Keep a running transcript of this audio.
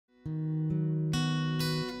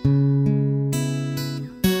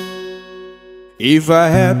If I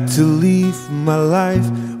had to live my life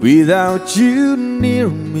without you near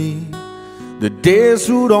me, the days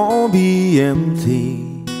would all be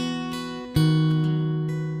empty.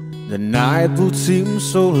 The night would seem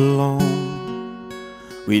so long.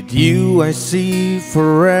 With you I see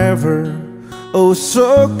forever, oh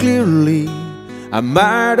so clearly. I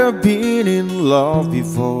might have been in love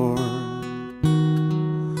before,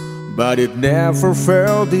 but it never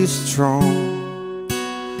felt this strong.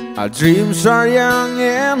 Our dreams are young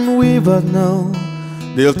and we both know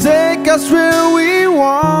they'll take us where we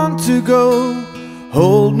want to go.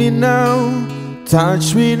 Hold me now,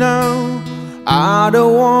 touch me now, I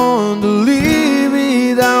don't want to live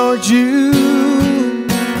without you.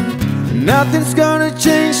 Nothing's gonna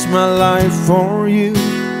change my life for you.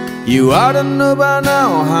 You ought to know by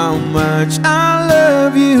now how much I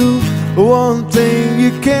love you. One thing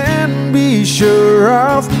you can be sure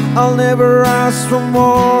of, I'll never ask for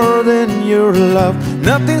more than your love.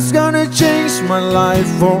 Nothing's gonna change my life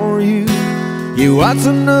for you. You ought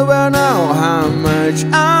to know by now how much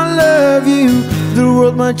I love you. The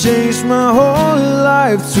world might change my whole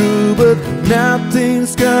life through, but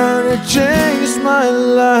nothing's gonna change my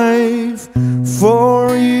life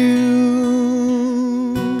for you.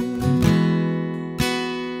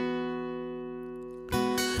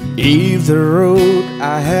 If the road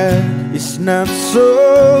ahead is not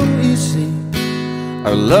so easy,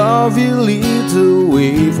 our love will lead the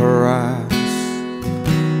way for us,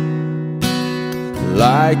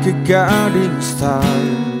 like a guiding star.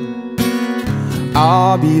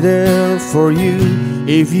 I'll be there for you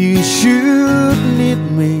if you should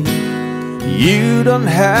need me. You don't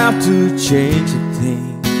have to change a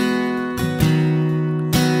thing.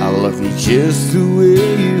 I love you just the way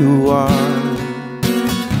you are.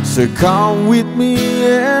 So come with me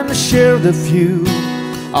and share the view.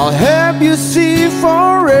 I'll help you see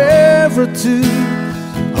forever too.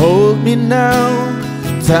 Hold me now,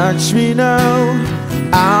 touch me now,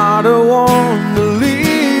 I don't want to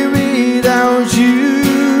live without you.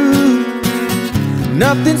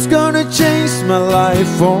 Nothing's gonna change my life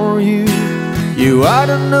for you. You ought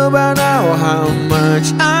to know by now how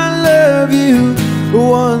much I love you.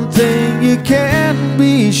 One thing you can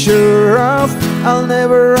be sure of, I'll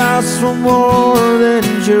never ask for more than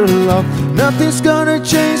your love. Nothing's gonna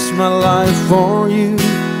change my life for you.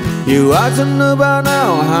 You ought to know by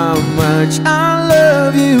now how much I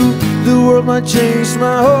love you. The world might change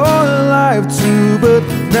my whole life too, but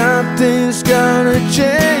nothing's gonna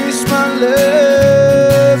change my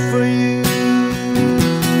love for you.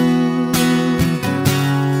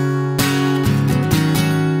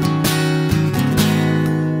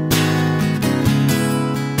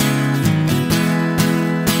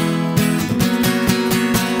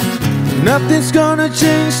 Nothing's gonna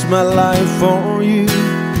change my life for you.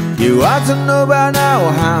 You ought to know by now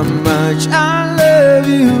how much I love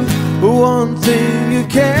you. One thing you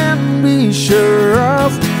can be sure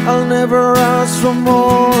of, I'll never ask for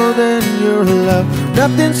more than your love.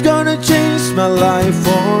 Nothing's gonna change my life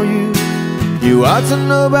for you. You ought to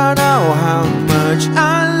know by now how much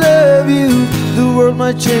I love you. The world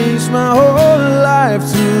might change my whole life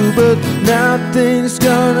too, but nothing's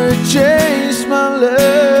gonna change my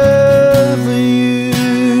love for you.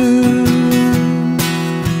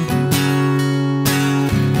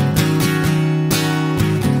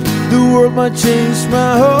 The world might change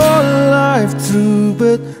my whole life too,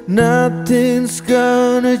 but nothing's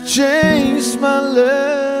gonna change my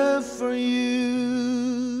love for you.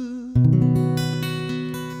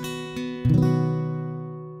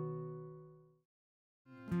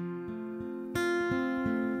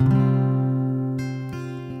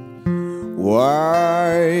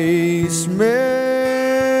 Wise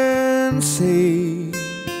men say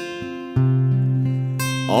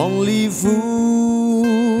only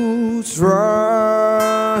fools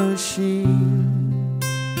rush in,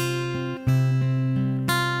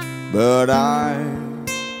 but I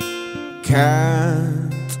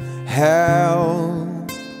can't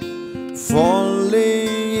help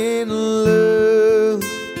falling in love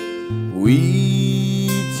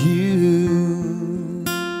with you.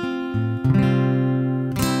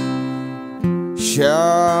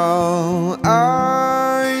 Shall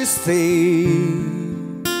I stay?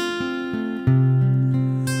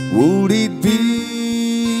 Would it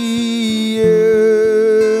be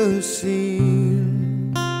a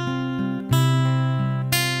sin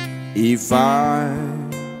if I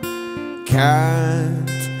can't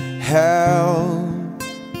help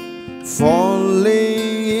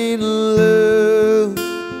falling in love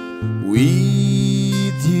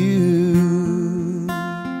with you?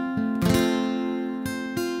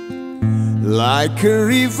 like a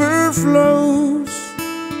river flows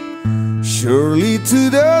surely to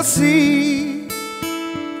the sea.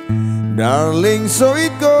 Darling, so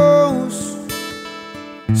it goes.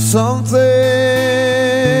 Some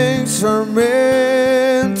things are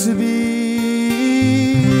meant to be.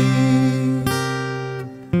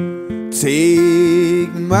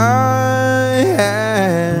 Take my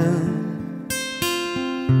hand,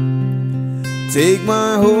 take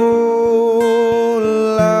my whole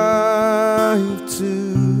life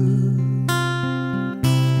too,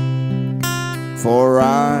 for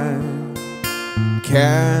I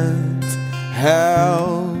can't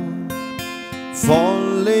help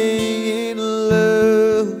falling in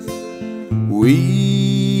love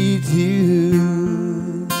with you.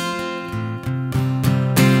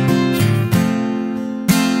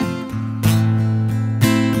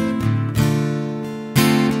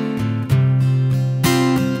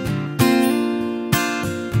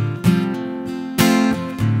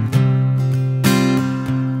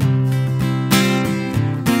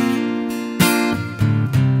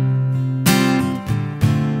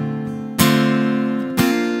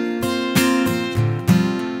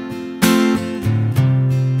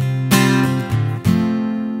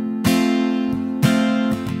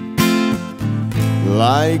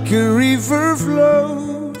 Like a river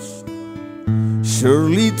flows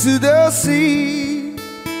surely to the sea.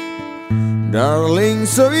 Darling,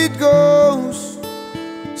 so it goes.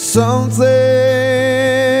 Some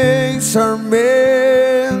things are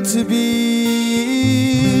meant to be.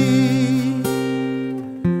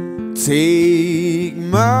 Take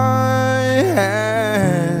my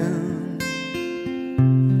hand,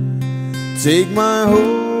 take my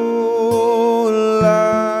whole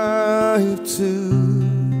life too,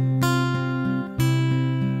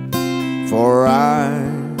 for I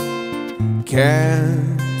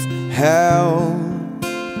can't help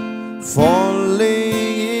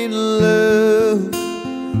falling in love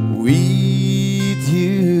with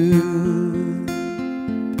you,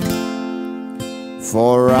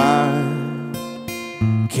 for I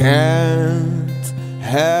can't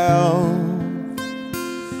help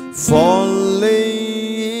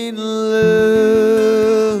falling in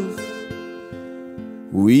love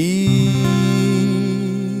with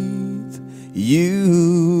you.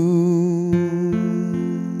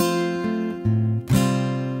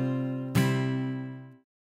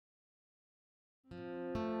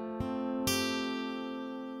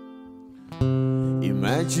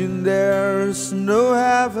 Imagine there's no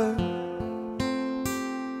heaven.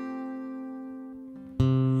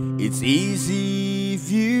 It's easy if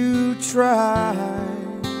you try.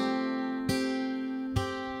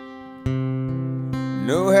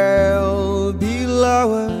 No hell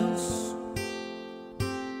below us,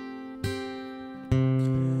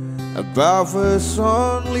 above us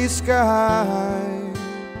only sky.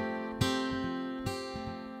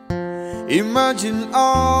 Imagine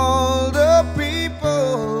all the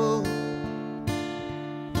people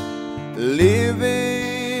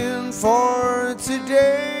living for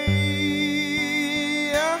today.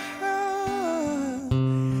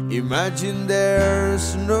 Imagine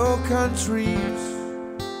there's no countries.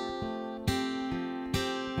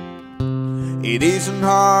 It isn't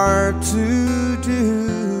hard to do.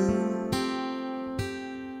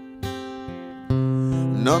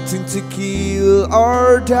 Nothing to kill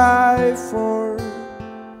or die for,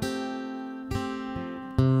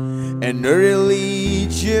 and a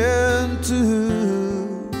religion too.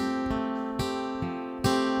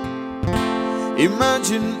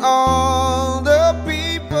 Imagine all the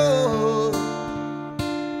people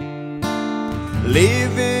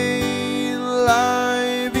living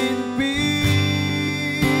life in peace.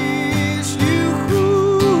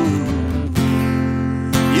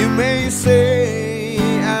 You may say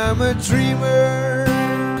I'm a dreamer,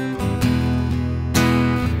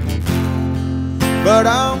 but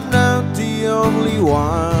I'm not the only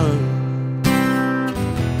one.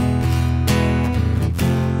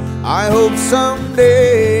 I hope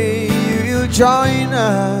someday you'll join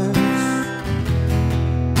us,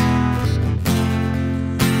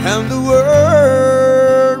 and the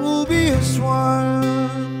world will be as one.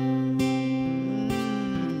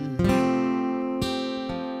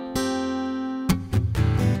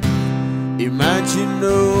 Imagine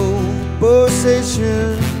no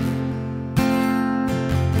possession.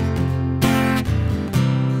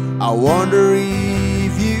 I wonder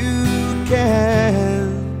if you can.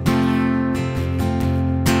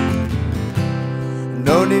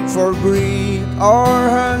 No need for greed or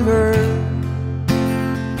hunger,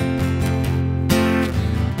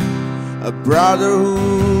 a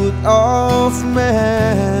brotherhood of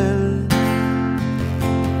men.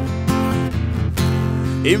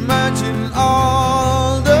 Imagine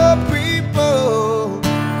all the people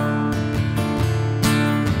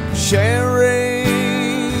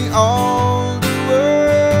sharing all the world.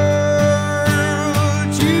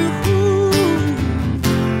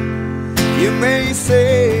 You may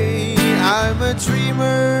say I'm a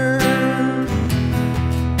dreamer,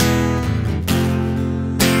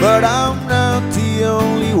 but I'm not the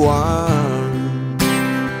only one.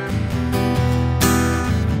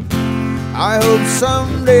 I hope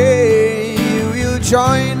someday you will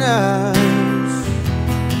join us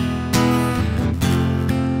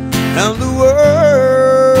and the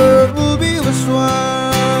world will be as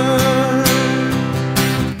one.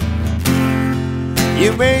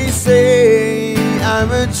 You may say I'm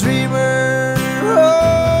a dreamer,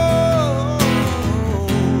 oh,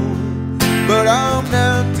 but I'm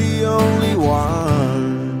not the only one.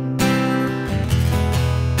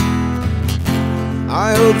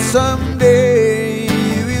 I hope someday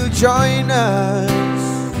you will join us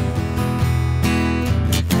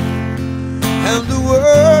and the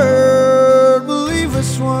world will leave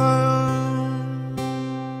us one.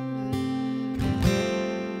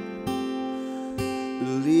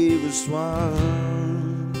 Will leave us one.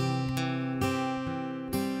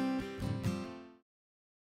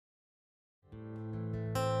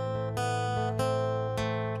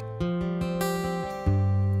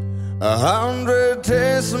 100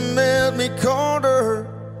 days have made me colder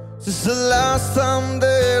since the last time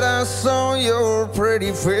that I saw your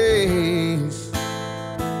pretty face.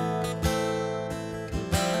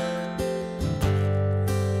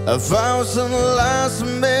 1,000 lies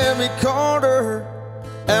have made me colder,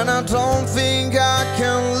 and I don't think I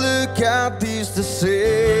can look at these the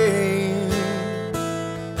same.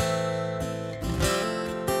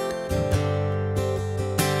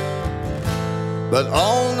 But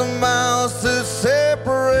all the miles that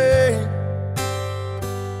separate,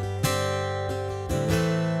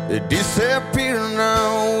 they disappear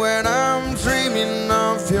now when I'm dreaming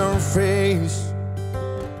of your face.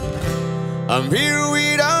 I'm here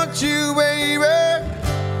without you, baby, but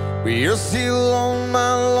you're still on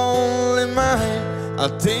my lonely mind. I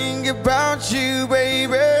think about you,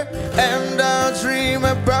 baby, and I dream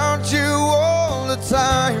about you all the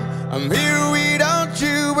time. I'm here without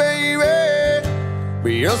you, baby,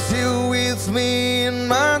 but you're still with me in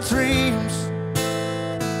my dreams.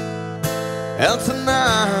 And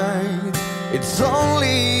tonight, it's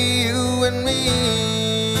only you and me.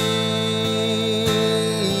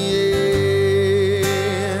 Yeah.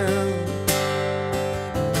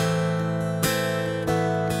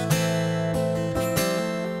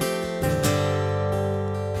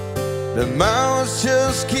 The miles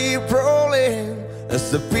just keep rolling as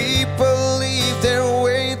the people leave their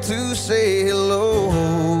way to say hello.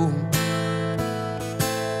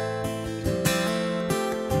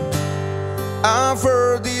 I've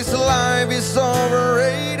heard this life is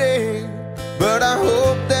overrated, but I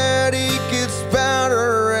hope that it gets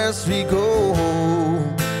better as we go.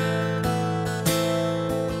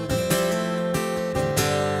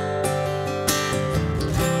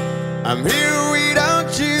 I'm here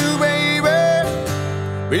without you, baby,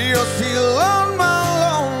 but you're still on my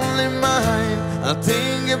lonely mind. I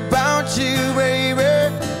think about you, baby,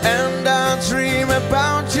 and I dream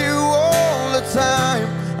about you all the time.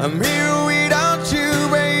 I'm here without you,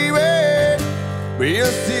 baby, but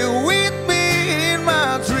you're still with me in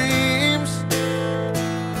my dreams.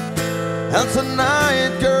 And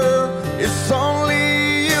tonight, girl, it's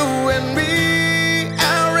only you and me.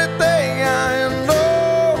 Everything I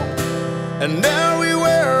know, and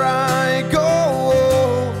everywhere I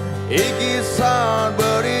go, it gets hard,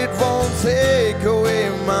 but it won't take away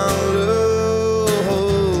my love.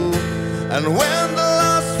 And when the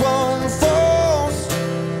last one falls,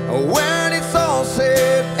 when it's all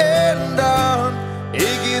said and done,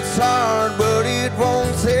 it gets hard, but it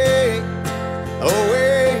won't take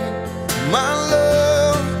away my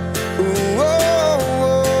love. Ooh, oh,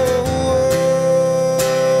 oh,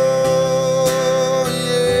 oh,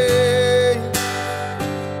 yeah.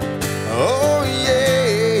 Oh, yeah.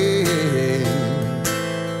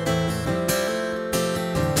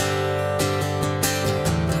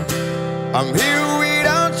 I'm here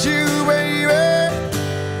without you, baby,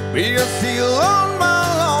 but you're still on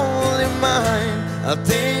my lonely mind. I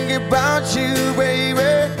think about you, baby,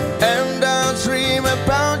 and I dream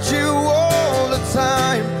about you all the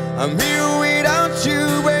time. I'm here without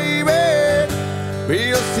you, baby, but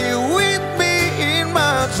you're still with me in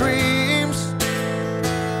my dreams.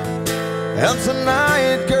 And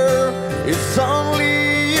tonight, girl, it's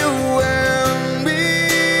only you and me.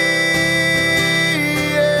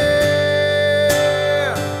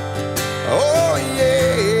 Yeah. Oh,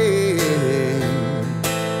 yeah.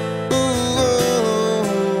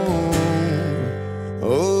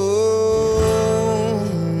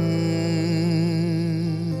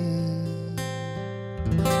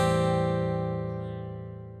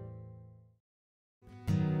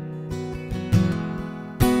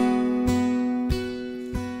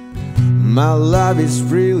 My love is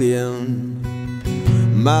brilliant,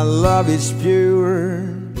 my love is pure.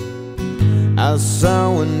 I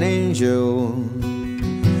saw an angel,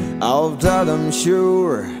 of that I'm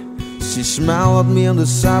sure. She smiled at me on the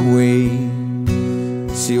subway.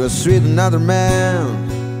 She was with another man.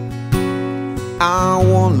 I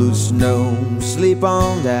won't lose no sleep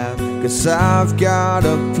on that, 'cause I've got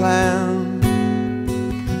a plan.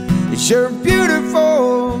 You're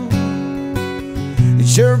beautiful,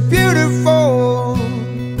 you're beautiful,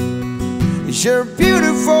 you're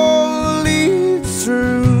beautiful, it's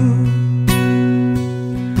true.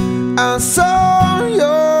 I saw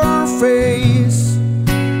your face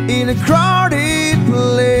in a crowded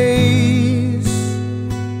place,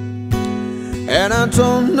 and I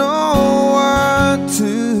don't know what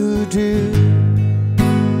to do,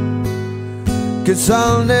 'cause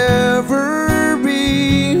I'll never be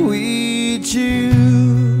with you.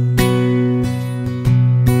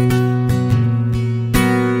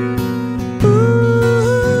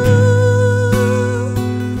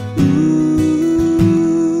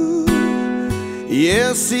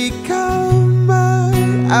 Yes, he caught my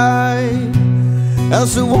eye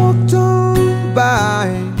as I walked on by.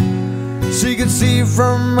 She could see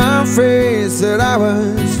from my face that I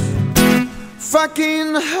was fucking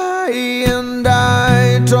high, and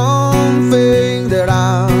I don't think that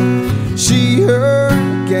I'll see her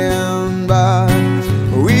again, but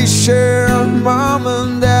we share a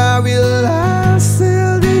moment that will last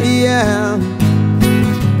till the end.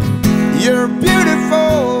 You're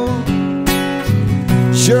beautiful,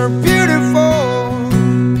 you're beautiful,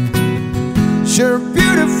 you're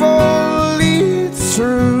beautiful, it's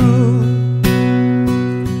true.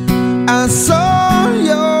 I saw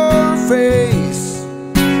your face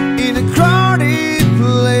in a crowded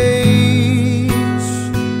place,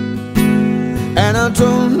 and I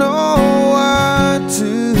don't know what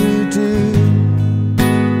to do,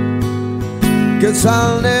 'cause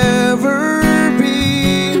I'll never be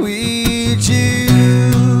with you.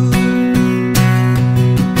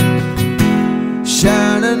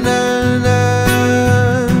 Sha-na-na-na,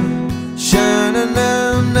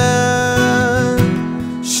 sha-na-na-na,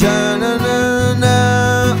 sha-na-na-na,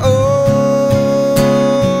 oh.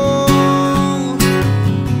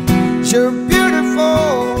 You're beautiful,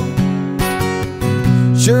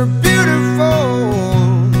 you're beautiful,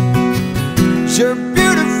 you're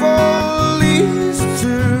beautiful, it's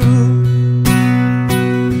true.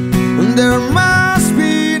 And there must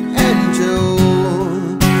be an angel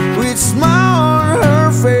with smile on her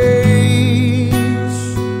face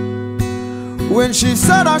when she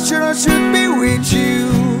said I should be with you.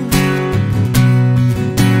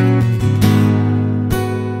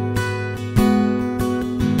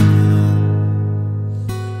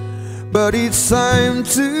 But it's time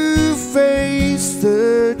to face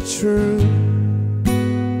the truth.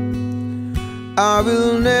 I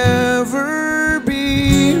will never be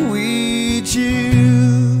with you.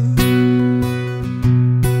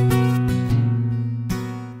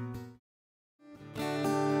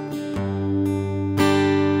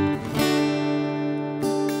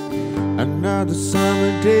 Another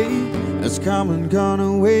summer day has come and gone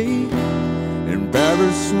away, in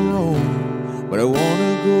Paris and Rome, but I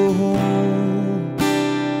wanna go home.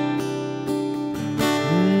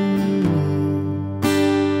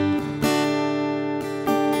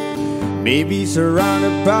 Maybe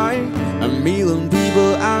surrounded by a million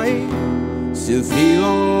people, I still feel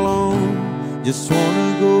all alone, just wanna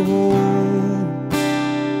go home.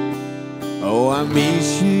 Oh, I miss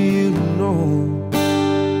you, you know.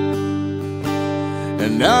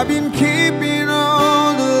 And I've been keeping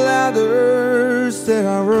all the letters that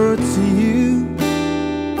I wrote to you,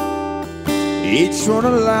 each one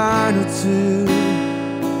a line or two.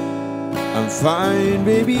 I'm fine,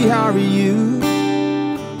 baby, how are you?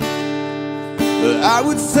 Well, I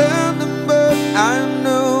would send them, but I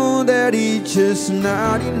know that it's just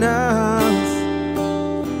not enough.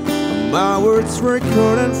 My words were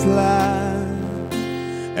cold and flat,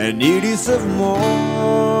 and you deserve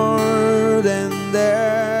more than that.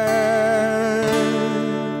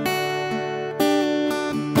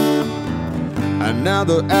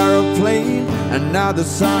 Another aeroplane, another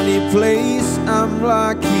sunny place. I'm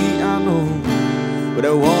lucky, I know, but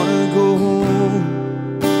I wanna go home.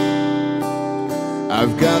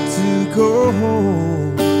 I've got to go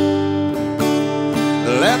home.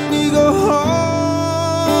 Let me go home.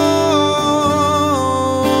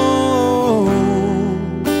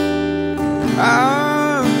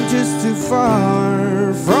 I'm just too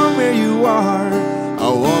far from where you are. I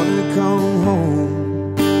wanna come home.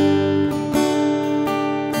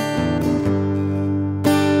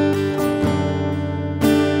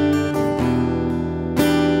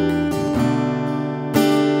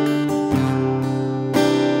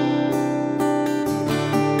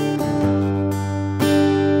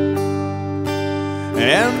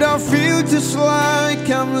 And I feel just like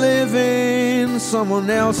I'm living someone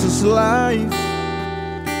else's life.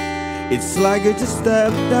 It's like I just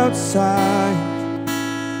stepped outside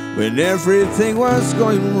when everything was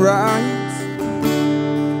going right.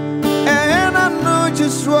 And I know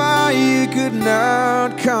just why you could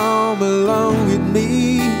not come along with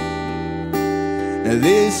me. And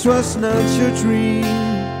this was not your dream,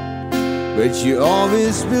 but you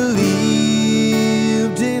always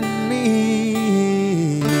believed in me.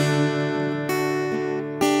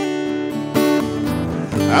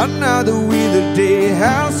 Another winter day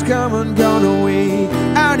has come and gone away,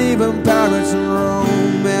 and even Paris and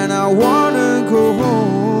Rome, and I wanna go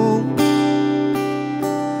home.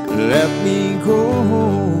 Let me go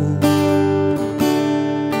home.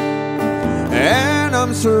 And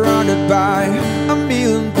I'm surrounded by a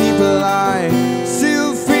million people, I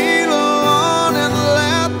still feel alone, and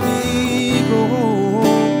let me go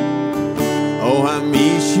home. Oh, I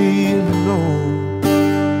miss you, you know.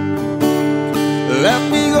 Let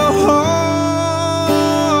me go home.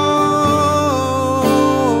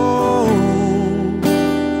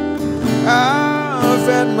 I've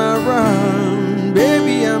had my run,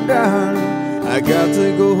 baby, I'm done. I got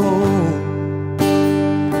to go home.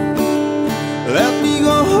 Let me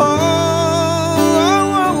go home.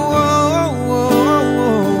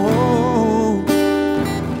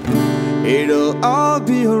 It'll all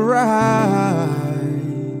be alright.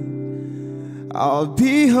 I'll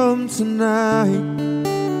be home tonight.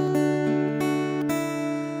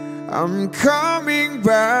 I'm coming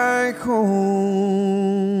back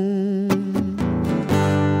home.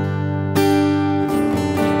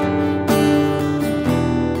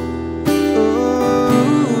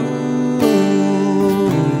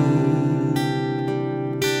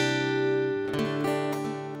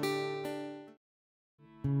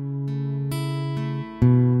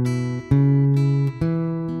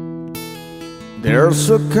 There's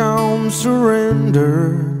a calm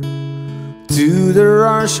surrender to the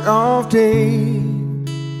rush of day,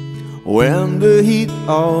 when the heat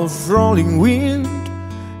of rolling wind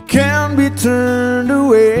can be turned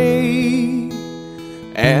away.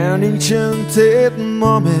 An enchanted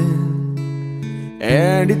moment,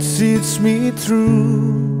 and it sees me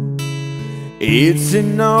through. It's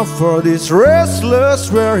enough for this restless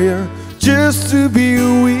warrior just to be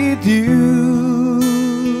with you.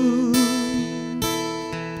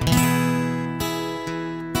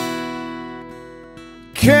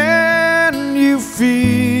 Can you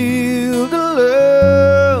feel the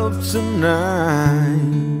love tonight?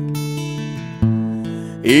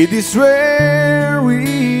 It is where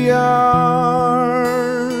we are.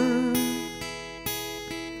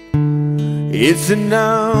 It's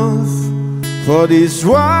enough for this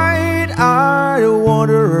wide-eyed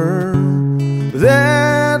wanderer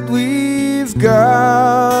that we've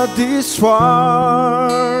got this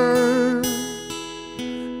far.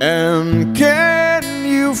 And can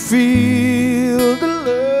you feel the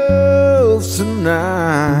love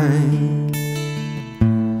tonight?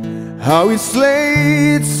 How it's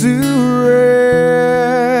laid to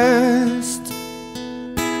rest.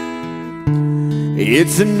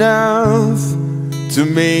 It's enough to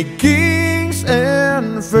make kings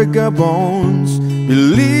and vagabonds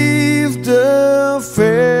believe the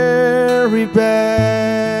very best.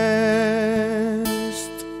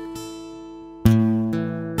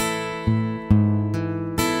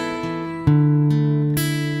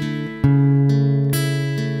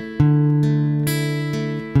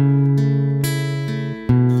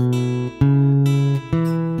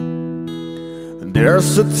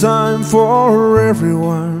 There's a time for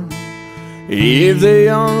everyone, if they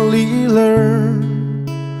only learn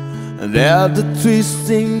that the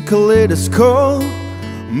twisting kaleidoscope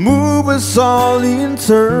moves us all in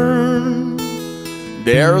turn.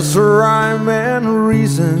 There's a rhyme and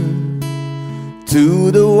reason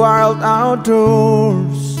to the wild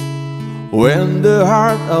outdoors, when the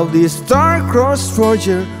heart of this star-crossed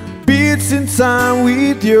forger beats in time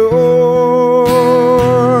with yours.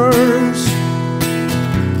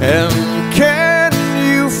 And can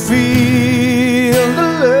you feel the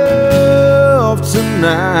love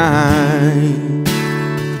tonight?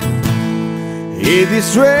 It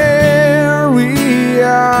is where we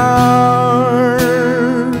are.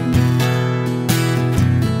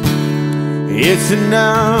 It's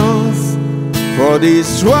enough for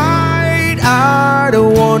this wide-eyed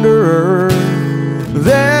wanderer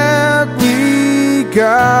that we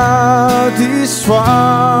got this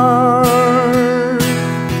far.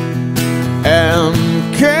 And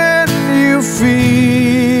can you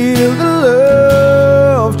feel the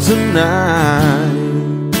love tonight?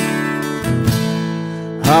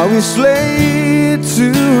 How is laid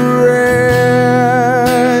to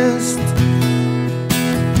rest.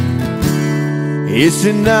 It's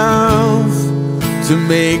enough to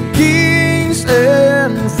make kings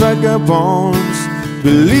and vagabonds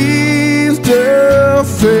believe the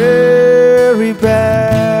very best.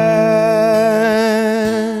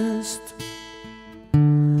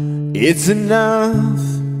 It's enough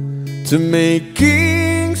to make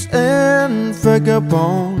kings and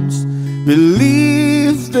vagabonds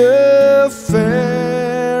believe the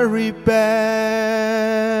very best.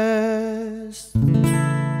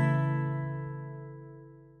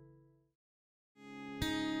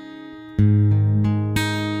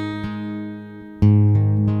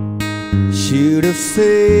 Should have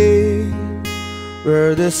stayed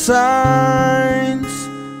where the signs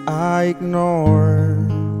I ignored.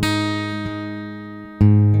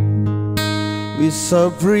 We saw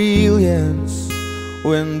brilliance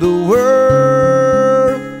when the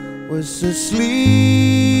world was asleep.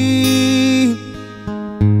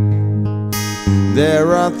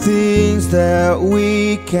 There are things that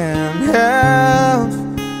we can have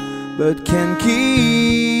but can't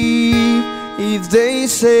keep. If they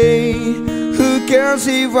say, who cares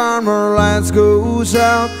if armor lights goes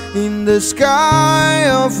out in the sky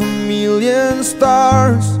of a million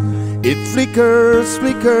stars? It flickers,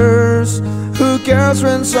 flickers. Who cares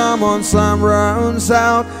when someone's time runs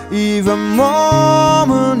out? If a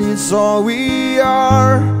moment is all we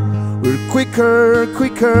are, we're quicker,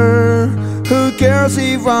 quicker. Who cares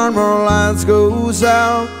if armor lights goes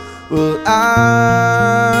out? Well,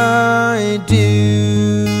 I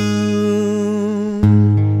do.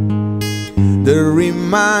 The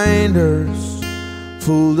reminders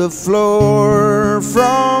pull the floor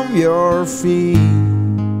from your feet.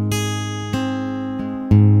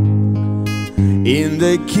 In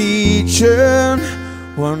the kitchen,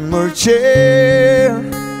 one more chair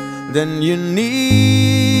than you need.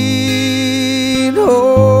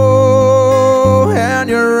 Oh, and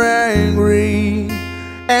you're angry,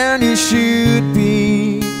 and you should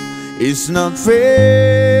be. It's not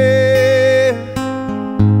fair.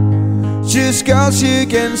 Just 'cause you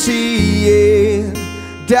can see it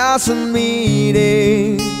doesn't mean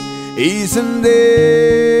it isn't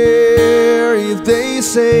there. If they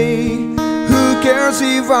say, who cares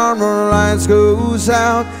if armor lights goes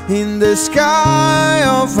out in the sky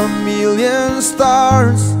of a million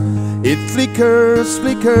stars? It flickers,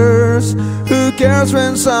 flickers. Who cares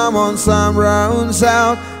when someone's time runs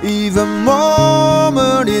out? If a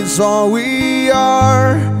moment is all we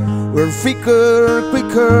are, we're quicker,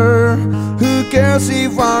 quicker. Who cares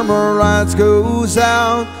if armor lights goes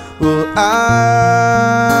out? Well,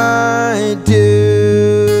 I do.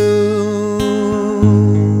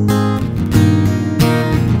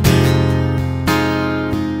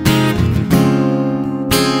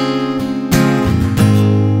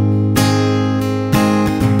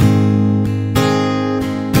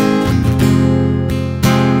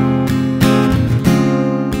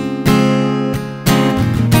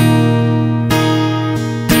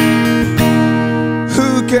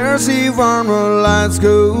 Who cares if armor lights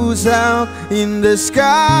goes out in the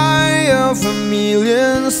sky of a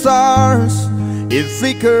million stars? It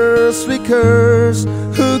flickers, flickers.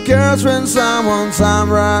 Who cares when someone's time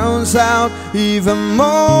runs out? If a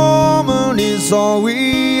moment is all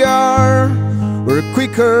we are, we're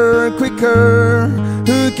quicker, quicker.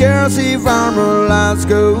 Who cares if armor lights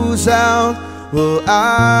goes out? Well,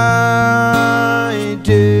 I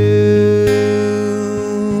do.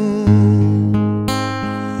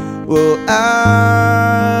 Well, I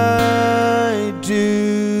do.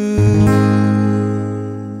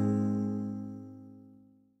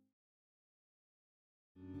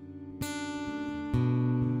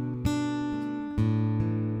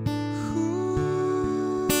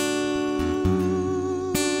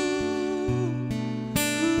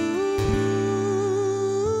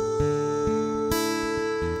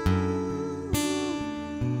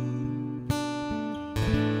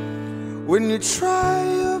 When you try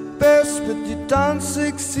your best but you don't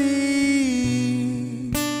succeed,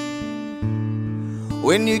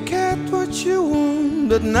 when you get what you want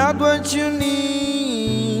but not what you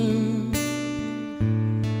need,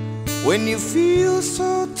 when you feel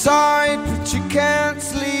so tired but you can't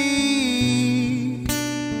sleep,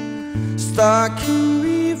 stuck in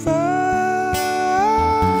reverse,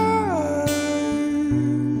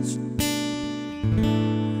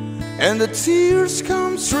 and the tears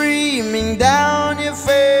come streaming down your face.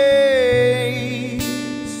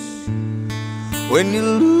 When you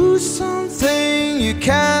lose something you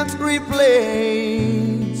can't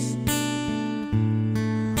replace,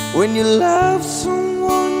 when you love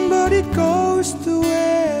someone but but it goes to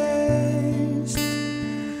waste.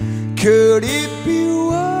 Could it be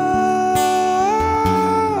worse?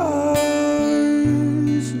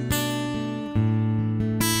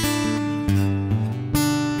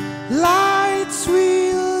 Lights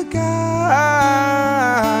will guide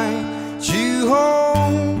you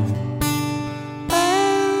home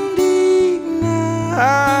and ignite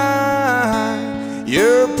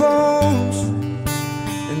your bones,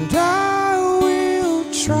 and I will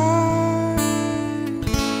try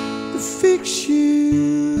to fix you.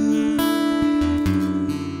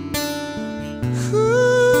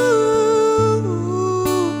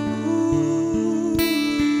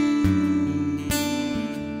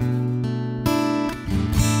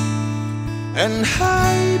 And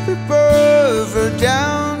happy birthday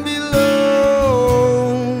down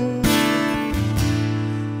below.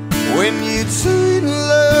 When you're too in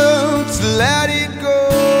love to let it go.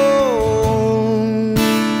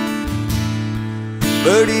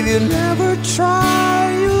 But if you never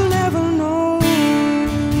try, you'll never know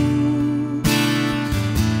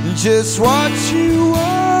just what you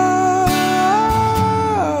want.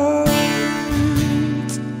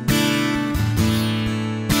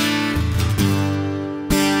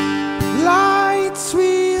 Lights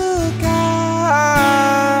will guide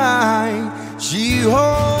you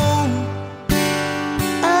home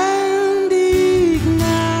and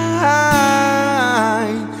ignite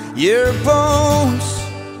your bones,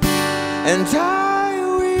 and I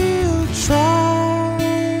will try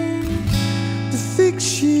to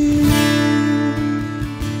fix you.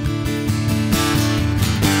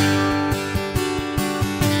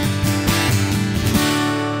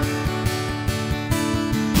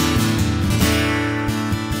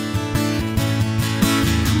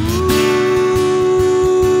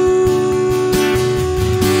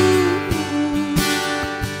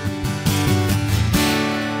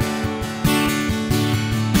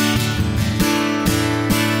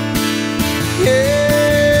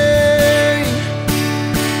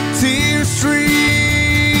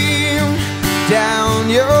 Down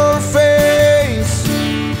your face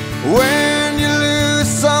when you lose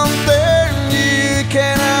something you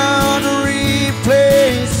cannot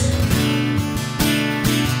replace.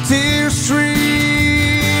 Tears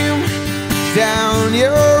stream down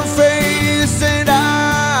your face, and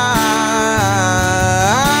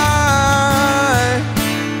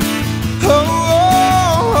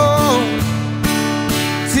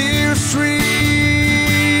tears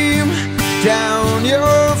stream down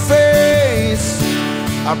your face.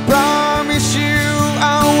 I promise you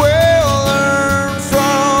I will learn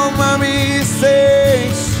from my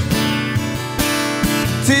mistakes.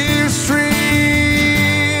 Tears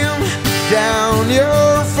stream down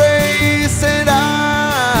your face, and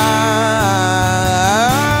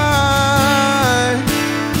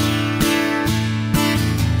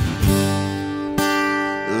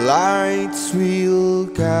lights will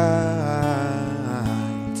guide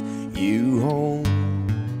you home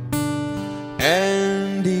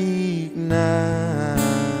and ignite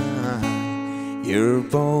your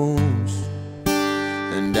bones,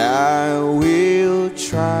 and I will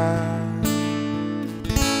try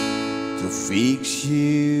to fix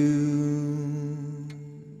you.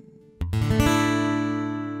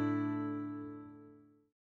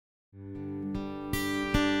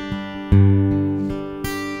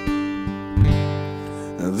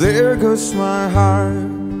 There goes my heart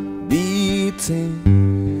beating,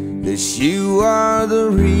 'cause you are the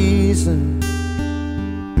reason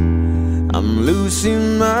I'm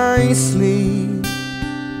losing my sleep.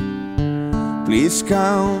 Please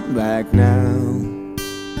come back now.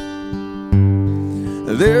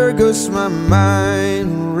 There goes my mind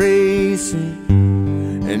racing,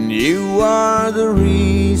 and you are the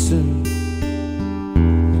reason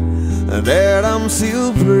that I'm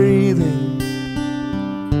still breathing.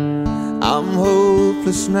 I'm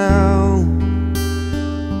hopeless now.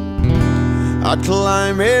 I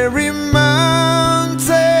climb every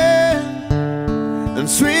mountain and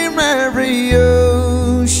swim every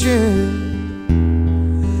ocean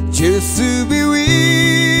just to be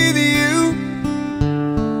with you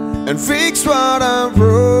and fix what I've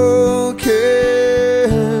broken.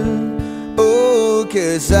 Oh,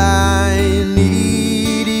 'cause I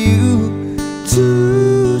need you to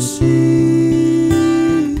see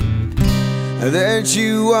that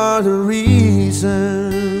you are the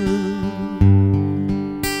reason.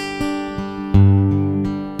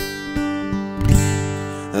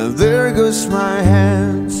 And there goes my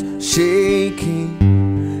hands shaking,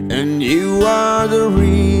 and you are the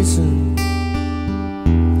reason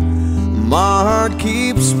my heart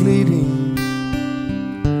keeps bleeding,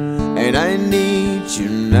 and and I need you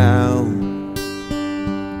now.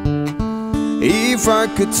 If I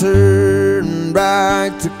could turn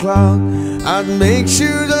back the clock, I'd make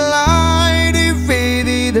sure the light it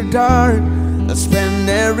faded the dark. I'd spend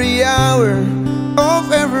every hour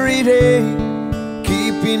of every day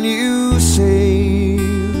keeping you safe.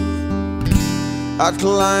 I'd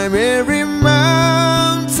climb every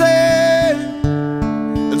mountain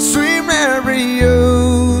and swim every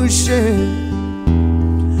ocean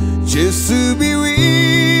just to be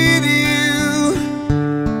with you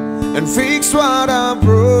and fix what I'm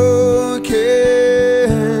broken.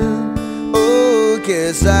 Oh,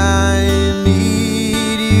 'cause I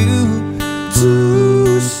need you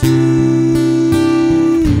to see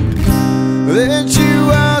that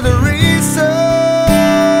you are the reason.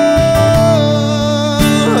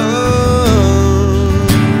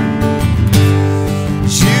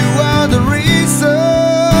 You are the reason.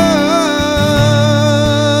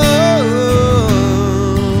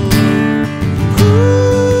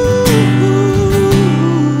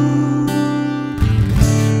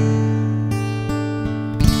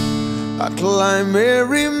 Climb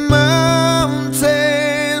every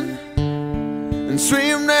mountain and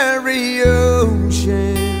swim every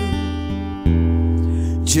ocean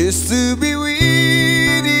just to be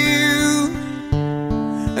with you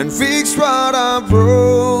and fix what I'm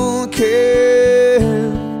broken.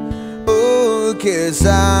 Oh, 'cause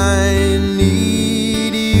I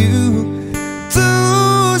need you to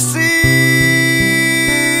see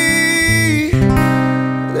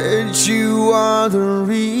that you are the reason.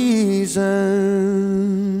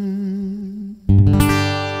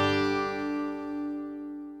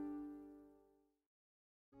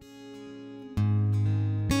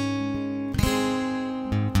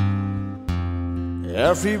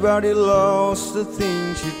 Everybody loves the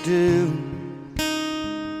things you do,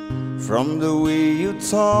 from the way you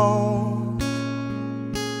talk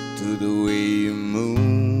to the way you move.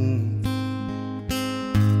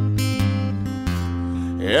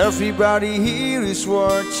 Everybody here is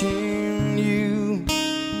watching you,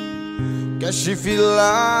 'cause you feel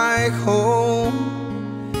like home.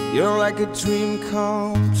 You're like a dream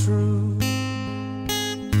come true.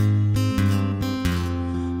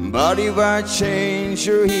 But if I change,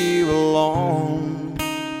 you're here alone.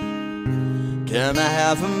 Can I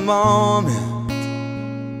have a moment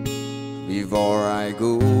before I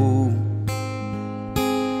go?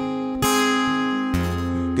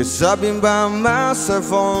 'Cause I've been by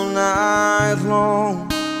myself all night long,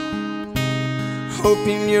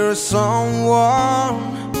 hoping you're someone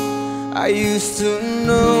I used to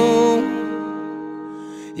know.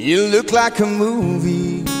 You look like a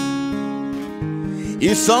movie,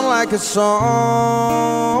 you sound like a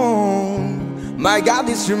song. My God,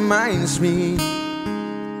 this reminds me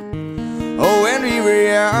oh, when we were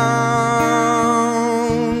young.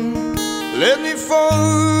 Let me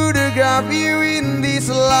photograph you in this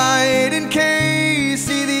light, in case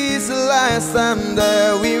it is the last time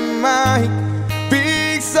that we might be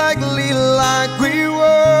exactly like we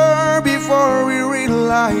were before we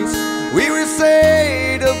realized we were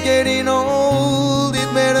afraid of getting old. It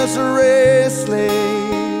made us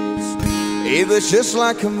restless. It was just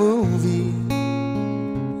like a movie,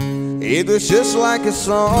 it was just like a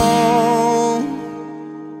song.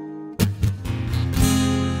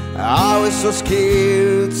 I was so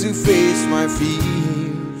scared to face my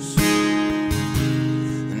fears.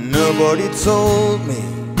 Nobody told me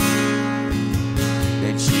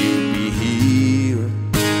that you'd be here.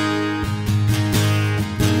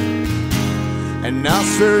 And I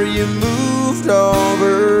swear you moved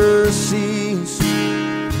overseas.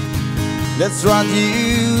 That's what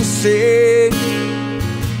you said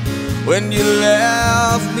when you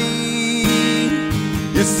left me.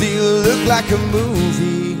 You still look like a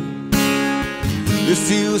movie, you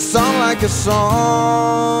still sound like a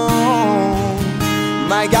song.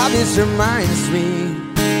 My God, this reminds me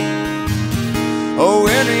oh,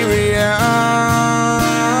 when we were young.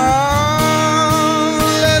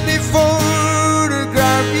 Let me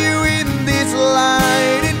photograph you in this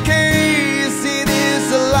light, in case it is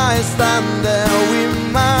the last time that we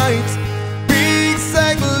might be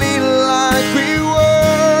exactly like we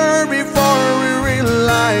were before we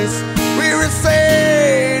realized we were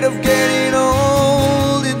afraid of getting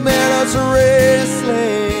old. It made us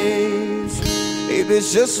restless. It was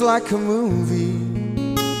just like a movie,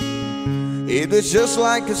 it was just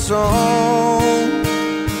like a song.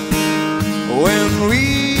 When we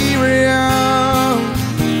were young,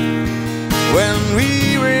 when we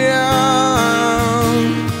were young,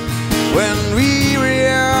 when we were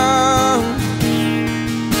young,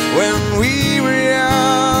 when we were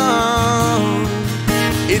young,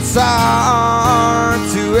 It's hard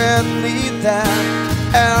to admit that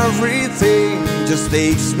everything just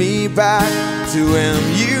takes me back to when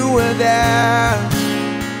you were there,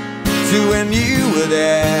 to when you were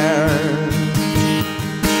there.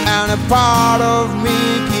 And a part of me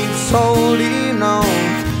keeps holding on,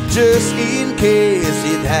 just in case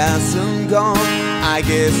it hasn't gone. I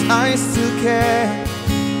guess I still care.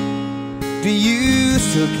 Do you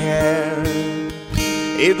still care?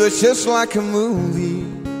 It was just like a movie,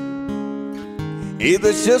 it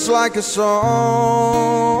was just like a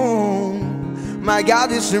song. My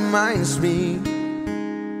God, this reminds me,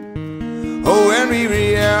 oh, when we were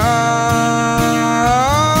young.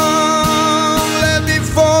 Let me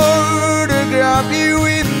photograph you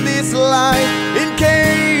in this light, in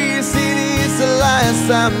case it is the last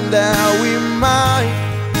time that we might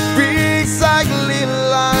be exactly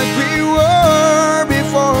like we were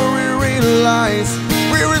before we realized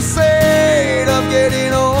we were afraid of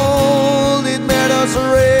getting old. It made us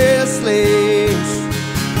restless.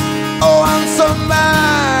 Oh, I'm so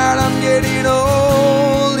mad I'm getting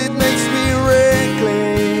old. It makes me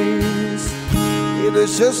reckless. It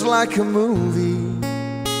was just like a movie,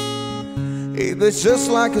 it was just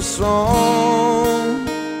like a song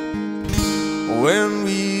when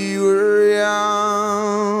we were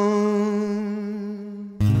young.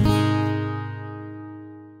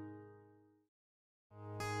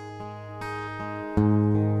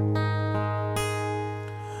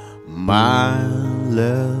 My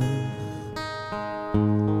love,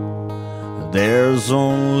 there's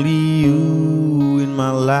only you in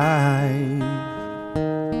my life,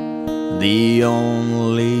 the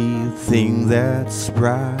only thing that's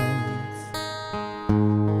bright,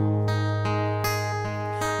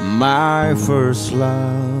 my first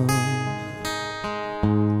love.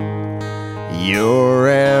 You're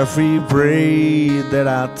every breath that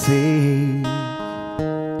I take,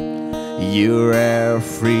 you're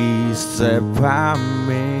every step I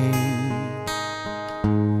make.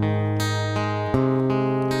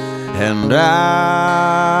 And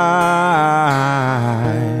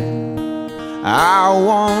I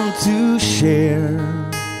want to share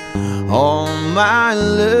all my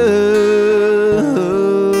love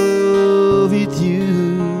with you.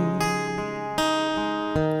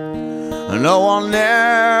 No one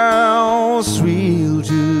else will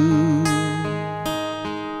do.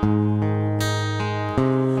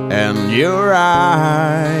 And your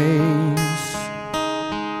eyes,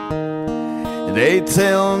 they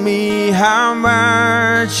tell me how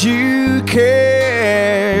much you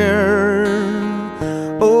care.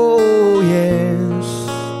 Oh yes,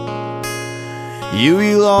 you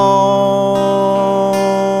will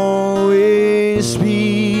always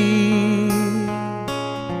be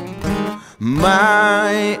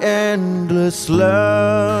my endless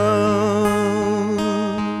love.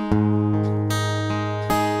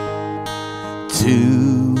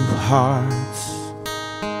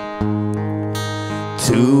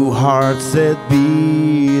 Two hearts that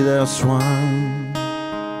beat as one.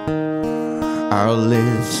 Our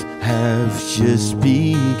lives have just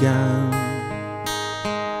begun.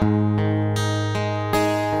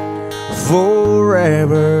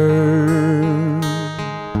 Forever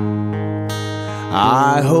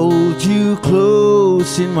I hold you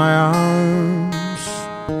close in my arms.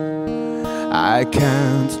 I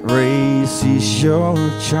can't resist your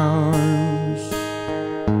charms.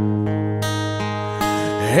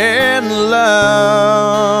 And love,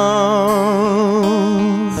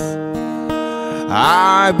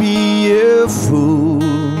 I'd be a fool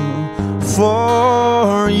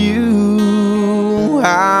for you,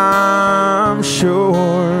 I'm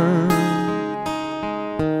sure.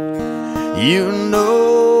 You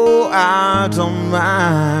know I don't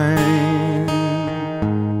mind,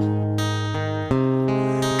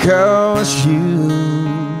 'cause you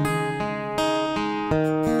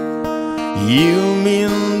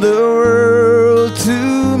mean the world to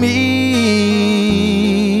me.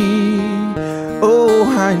 Oh,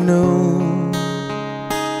 I know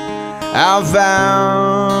I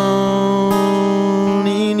found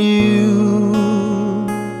in you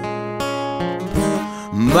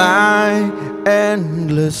my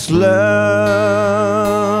endless love.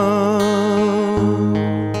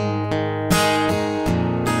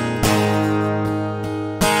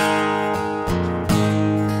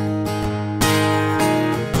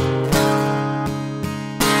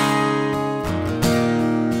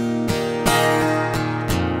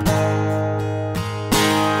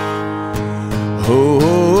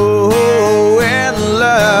 Oh, and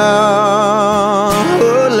love,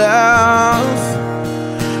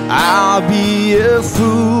 I'll be a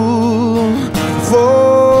fool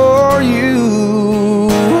for you,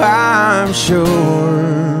 I'm sure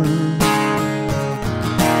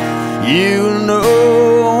you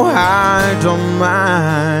know I don't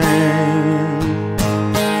mind.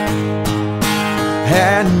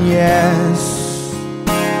 And yes,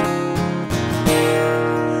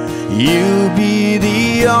 you'll be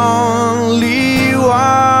the only one,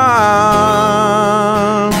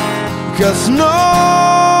 'cause no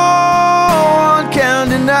one can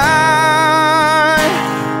deny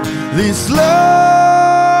this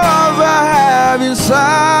love I have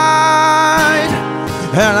inside,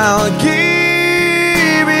 and I'll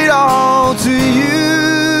give it all to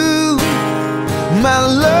you, my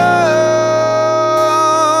love,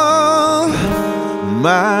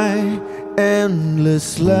 my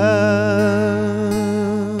endless love.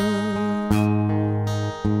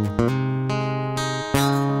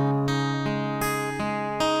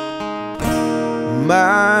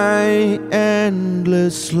 My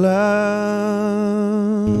endless love.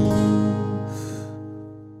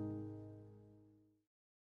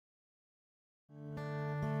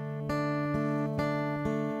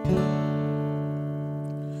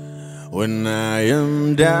 When I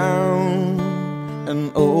am down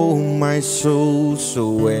and oh my soul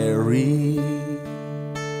so weary,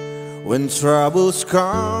 when troubles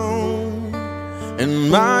come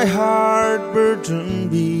and my heart burden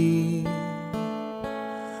be,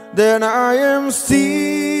 then I am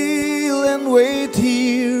still and wait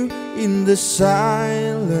here in the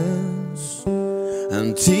silence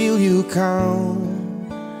until you come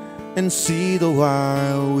and see the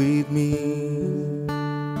while with me.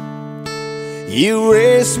 You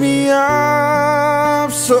raise me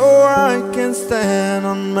up so I can stand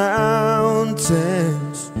on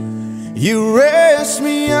mountains. You raise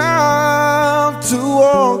me up to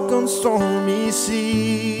walk on stormy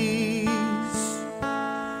seas.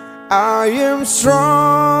 I am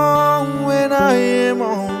strong when I am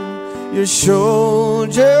on your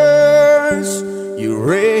shoulders. You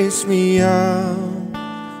raise me up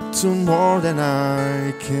to more than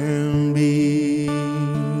I can be.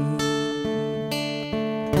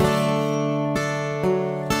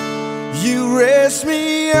 You raise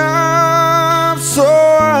me up so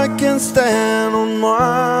I can stand on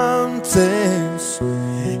mountains.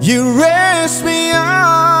 You raise me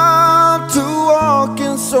up to walk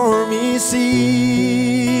in stormy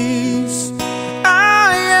seas.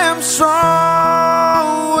 I am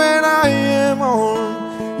strong when I am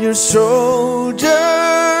on your shoulders.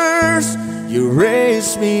 You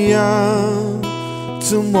raise me up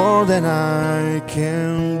to more than I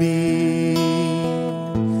can be.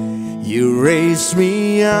 You raise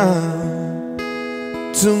me up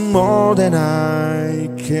to more than I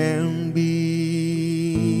can be.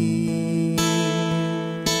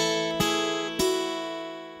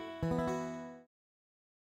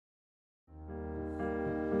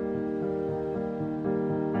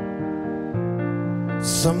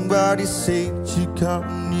 Somebody said you got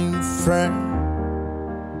a new friend.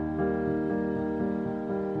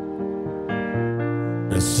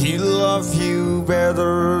 Does he love you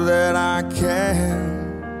better than I can?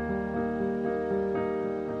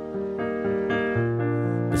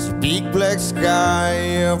 There's a big black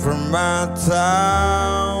sky over my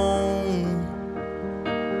town.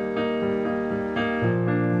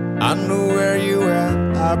 I know where you at,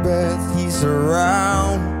 I bet he's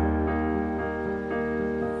around.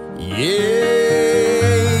 Yeah,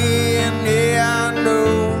 and yeah, I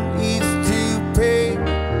know he's too paid,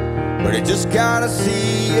 but I just gotta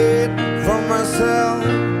see it for myself.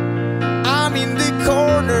 I'm in the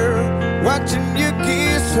corner watching you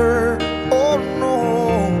kiss her, oh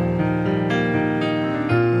no.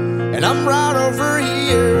 And I'm right over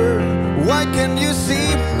here, why can't you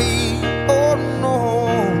see me, oh no.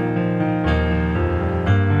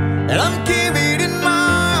 And I'm giving it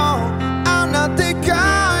my all, I'm not the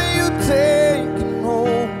guy you taking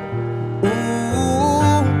home.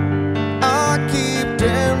 Ooh, I keep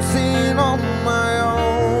dancing on my own.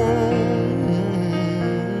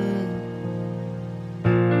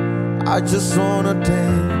 I just wanna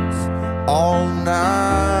dance all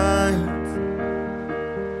night.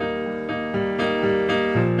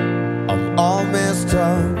 I'm all messed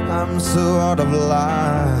up, I'm so out of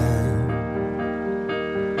line.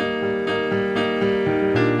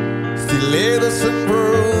 Stilettos and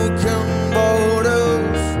broken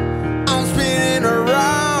bottles, I'm spinning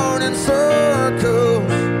around in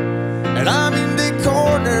circles. And I'm in the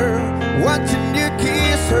corner watching you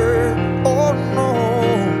kiss her, oh no.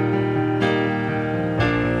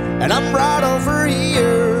 And I'm right over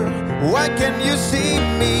here, why can't you see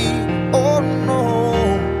me, oh no.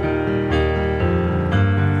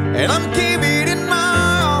 And I'm giving it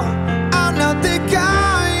my all, I'm not the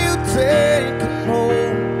guy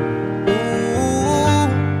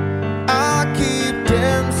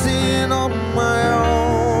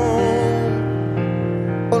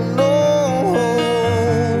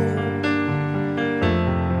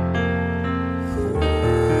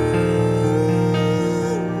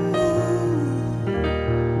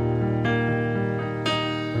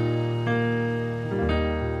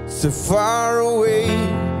So far away,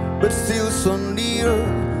 but still so near.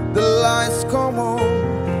 The lights come on,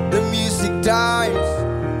 the music dies,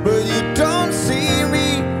 but you don't see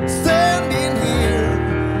me standing here.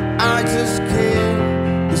 I just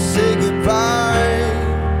came to say goodbye.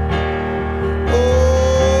 Oh,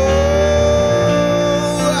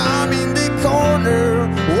 I'm in the corner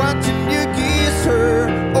watching you kiss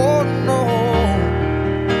her. Oh no,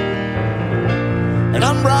 and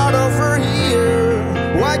I'm right over here.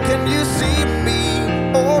 Why can't you see me?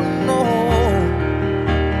 Oh no.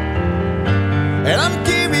 And I'm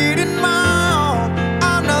giving it my all.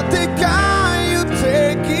 I'm not the guy you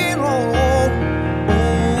take it home.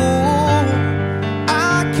 Ooh,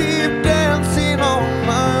 I keep dancing on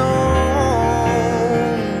my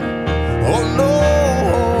own. Oh no,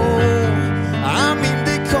 I'm in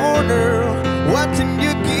the corner watching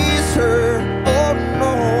you kiss her. Oh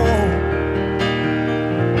no,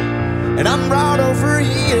 and I'm right over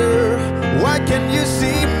here. Why can't you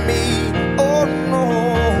see me? Oh no.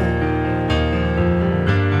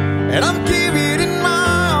 And I'm giving it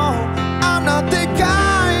my all. I'm not the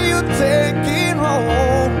guy you take it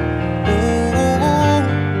home. Ooh,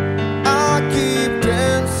 I keep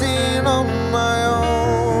dancing on my own.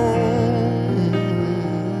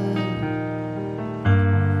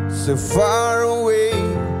 So far away,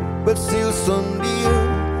 but still so near.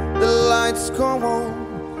 The lights come on,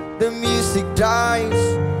 the music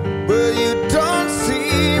dies, but you don't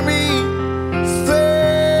see me standing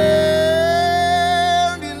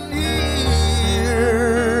here.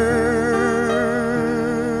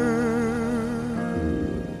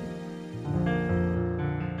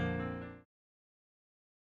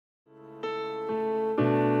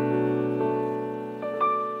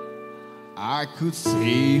 I could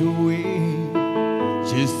stay away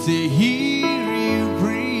just to hear you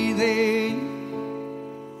breathing.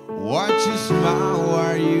 Watch you smile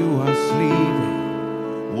while you are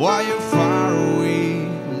sleeping, while you're far away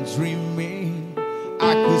and dreaming.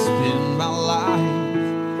 I could spend my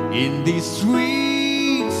life in this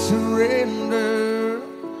sweet surrender.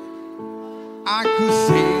 I could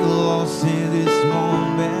stay lost in this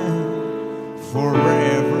moment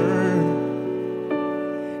forever.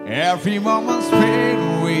 Every moment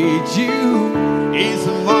spent with you is a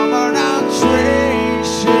moment I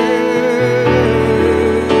treasure.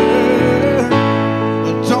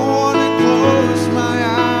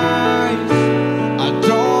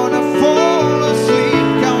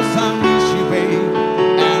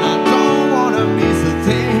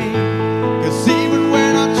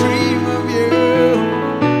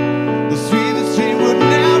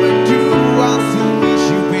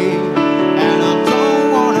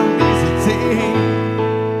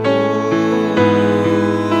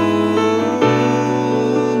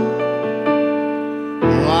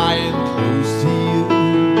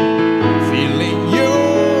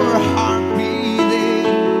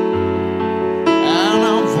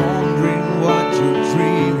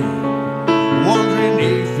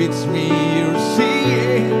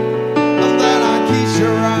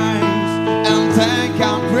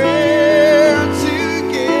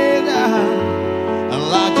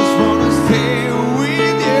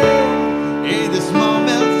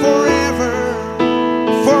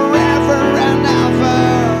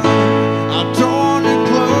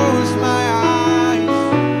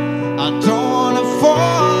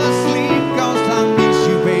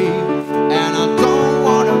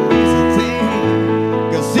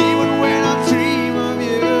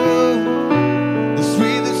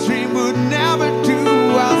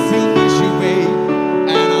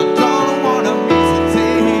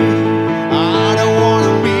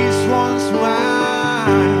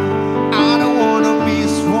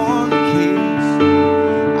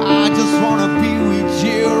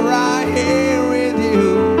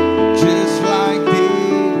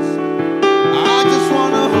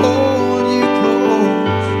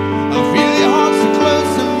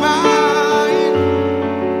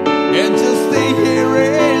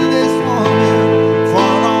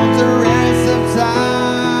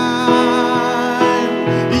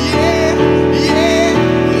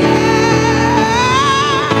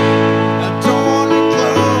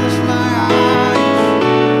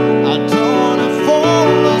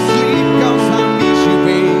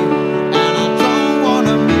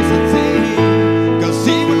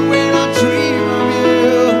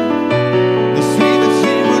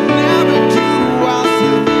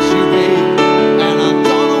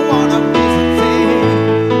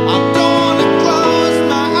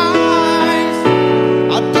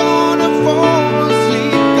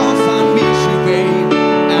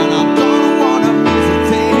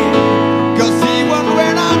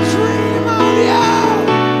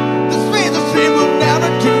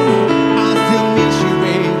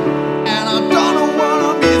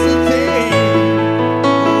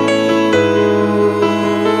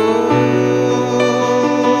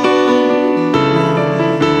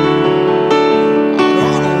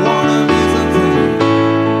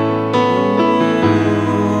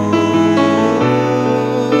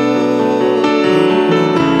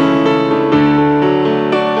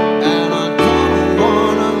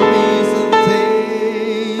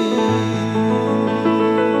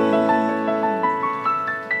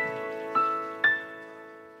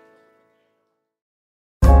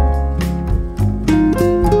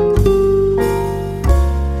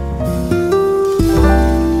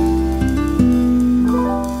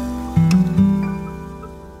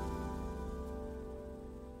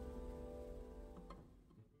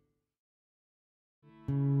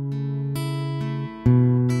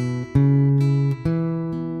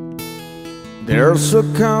 There's a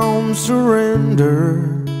calm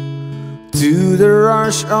surrender to the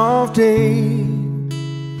rush of day,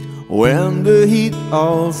 when the heat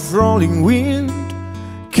of rolling wind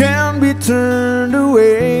can be turned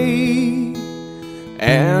away.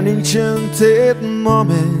 An enchanted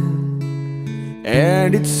moment,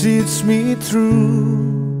 and it sees me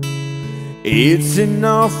through. It's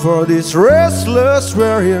enough for this restless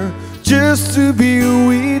warrior just to be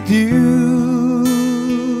with you.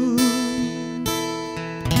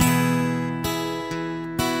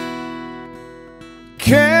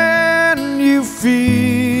 Can you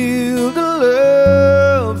feel the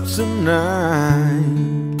love tonight?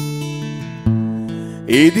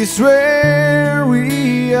 It is where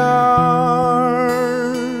we are.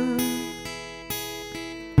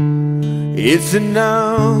 It's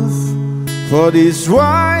enough for this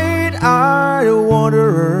wide-eyed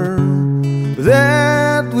wanderer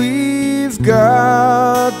that we've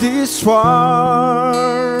got this far.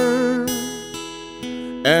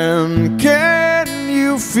 And can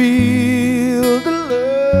you feel the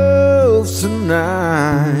love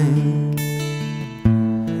tonight?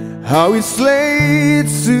 How it's laid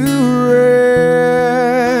to rest.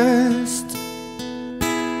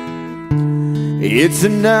 It's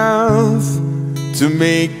enough to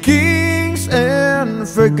make kings and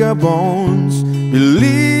vagabonds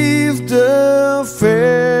believe the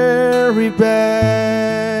very best.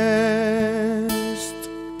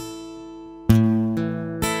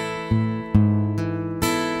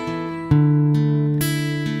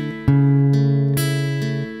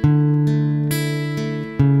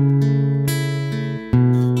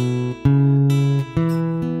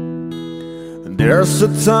 There's a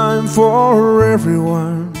time for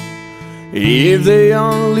everyone, if they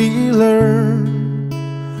only learn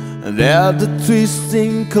that the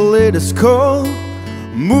twisting kaleidoscope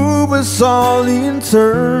moves us all in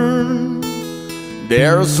turn.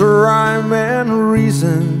 There's a rhyme and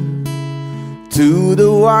reason to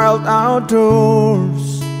the wild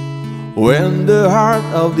outdoors, when the heart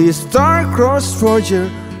of this star-crossed voyager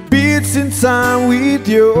beats in time with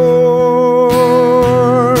yours.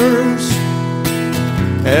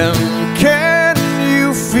 And can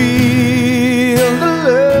you feel the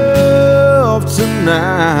love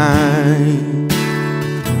tonight?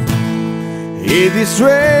 It is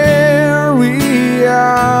where we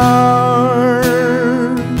are.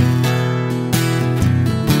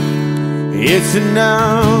 It's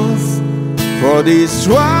enough for this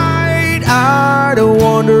wide-eyed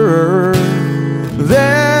wanderer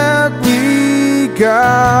that we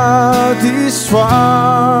got this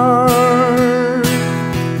far.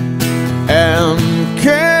 And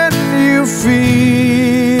can you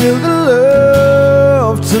feel the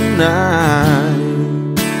love tonight?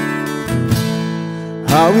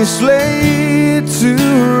 How it's laid to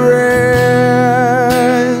rest.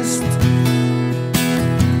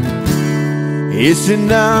 It's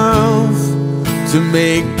enough to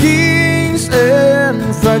make kings and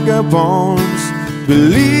vagabonds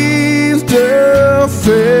believe the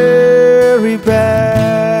very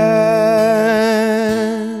best.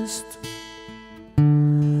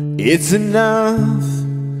 It's enough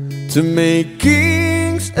to make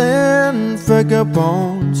kings and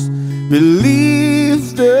vagabonds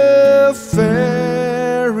believe the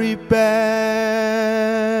very best.